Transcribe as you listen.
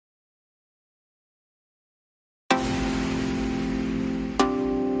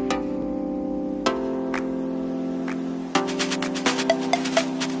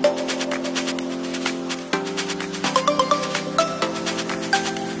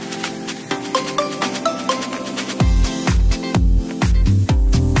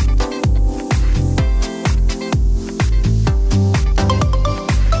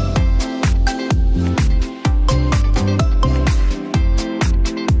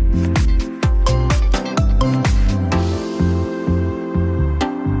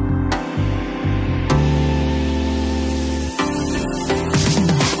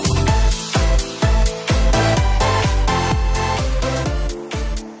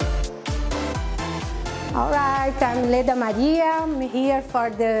All right, I'm Leda Maria. I'm here for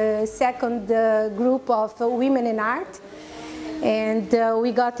the second group of Women in Art. And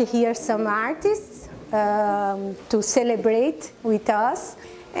we got here some artists to celebrate with us.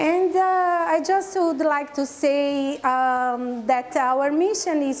 And I just would like to say that our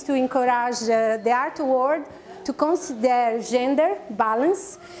mission is to encourage the art world to consider gender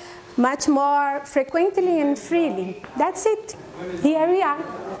balance much more frequently and freely. That's it. Here we are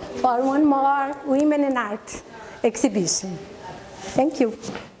for one more Women in Art exhibition. Thank you.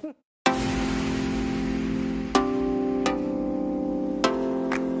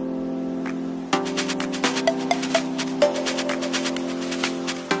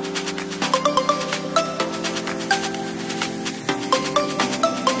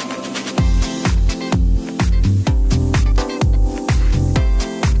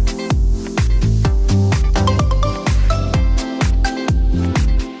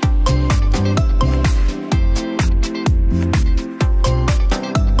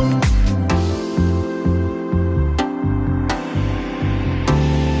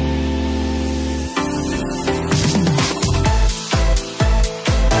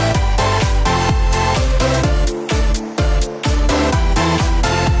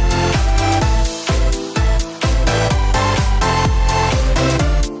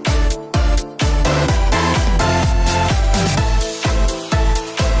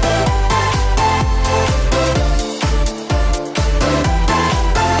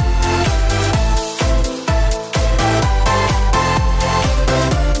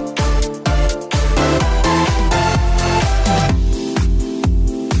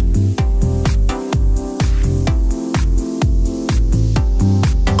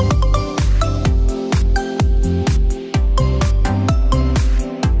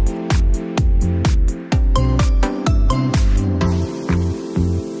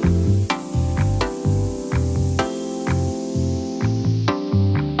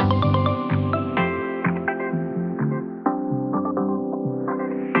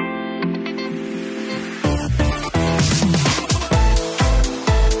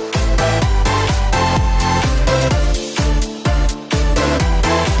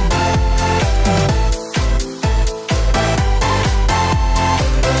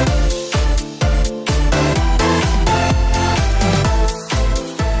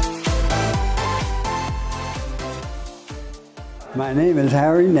 My name is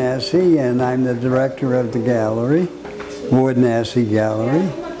Harry Nassi, and I'm the director of the gallery, Ward Nassi Gallery.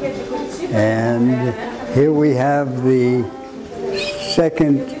 And here we have the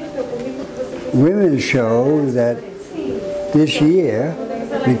second women's show that this year,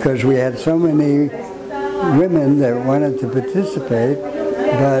 because we had so many women that wanted to participate,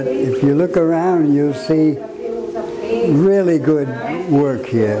 but if you look around, you'll see really good work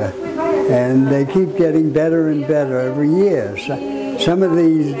here. And they keep getting better and better every year. So, some of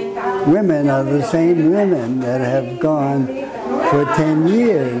these women are the same women that have gone for 10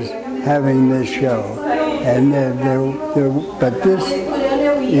 years having this show. And but this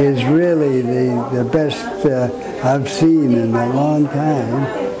is really the best I've seen in a long time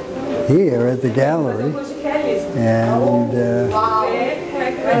here at the gallery. And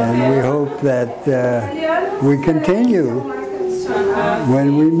we hope that we continue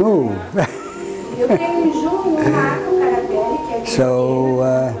when we move. So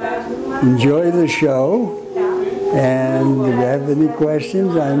enjoy the show, and if you have any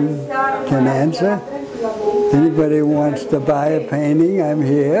questions, I can answer. If anybody wants to buy a painting, I'm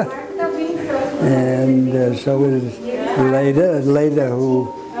here. And so is Leda,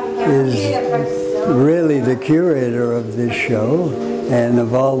 who is really the curator of this show and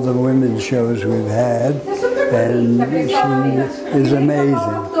of all the women's shows we've had. And she is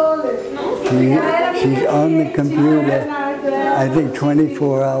amazing. She's on the computer, I think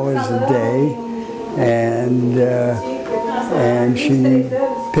 24 hours a day, and she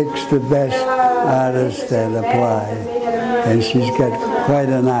picks the best artists that apply. And she's got quite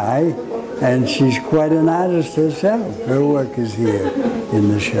an eye, and she's quite an artist herself. Her work is here in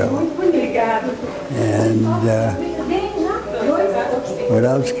the show. And what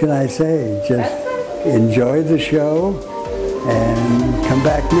else can I say? Just enjoy the show and come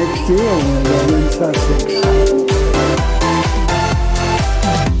back next year when we're in Sussex.